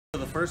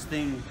first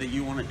thing that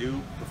you want to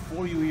do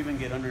before you even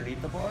get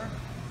underneath the bar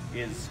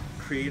is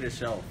create a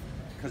shelf,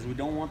 because we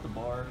don't want the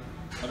bar.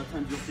 A lot of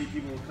times you'll see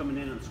people coming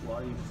in and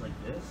squatting just like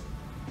this,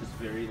 just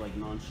very like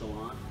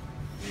nonchalant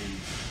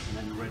and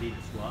then ready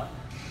to squat.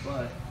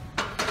 But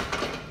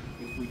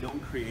if we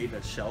don't create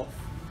a shelf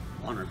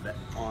on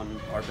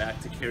our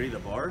back to carry the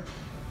bar,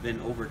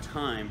 then over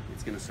time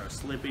it's going to start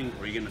slipping,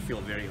 or you're going to feel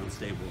very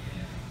unstable.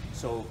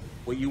 So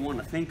what you want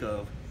to think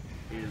of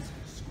is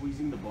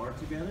squeezing the bar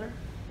together,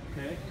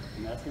 okay?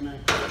 And that's going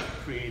to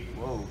create,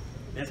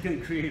 that's going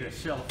to create a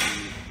shelf for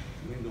you.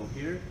 You're going to go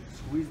here,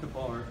 squeeze the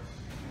bar,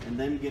 and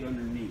then get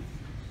underneath.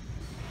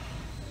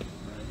 All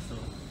right, so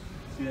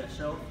see that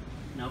shelf?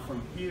 Now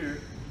from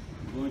here,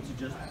 I'm going to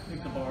just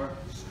pick the bar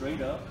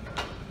straight up.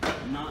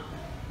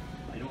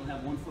 I don't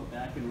have one foot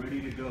back and ready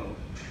to go.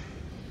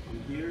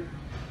 I'm here,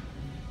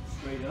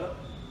 straight up,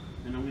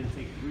 and I'm going to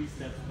take 3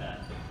 steps back.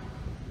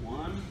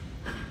 1,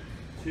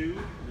 2,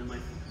 and then my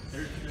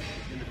third step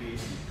is going to be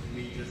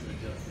me just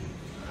adjusting.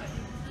 All right?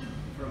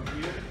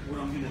 From here, what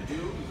I'm going to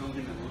do is I'm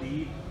going to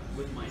lead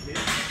with my hips.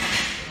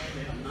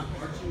 Okay, I'm not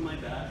arching my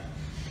back.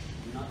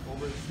 I'm not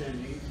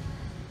overextending.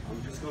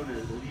 I'm just going to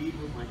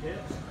lead with my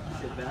hips,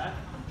 sit back,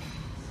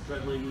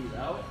 spread my knees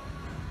out,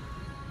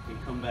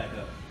 and come back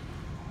up.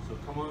 So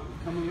come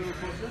a little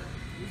closer.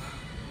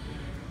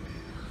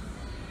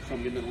 So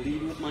I'm going to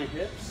lead with my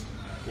hips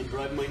and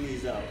drive my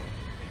knees out.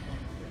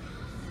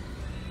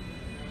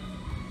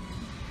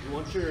 You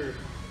want your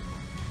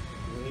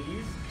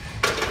knees,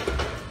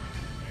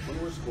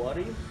 when we're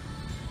squatting,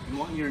 you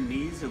want your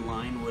knees in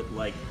line with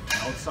like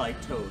outside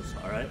toes,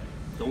 all right?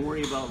 Don't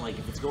worry about like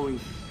if it's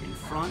going in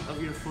front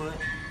of your foot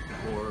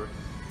or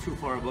too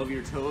far above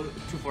your toes,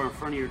 too far in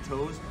front of your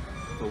toes.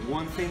 The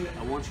one thing that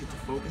I want you to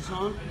focus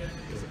on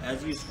is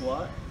as you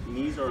squat,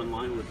 knees are in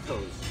line with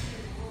toes,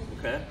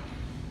 okay?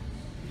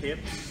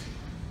 Hips,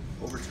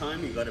 over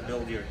time you gotta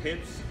build your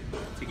hips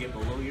to get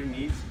below your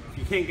knees. If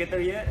you can't get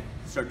there yet,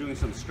 start doing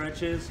some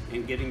stretches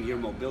and getting your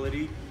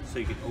mobility so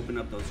you can open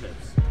up those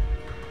hips.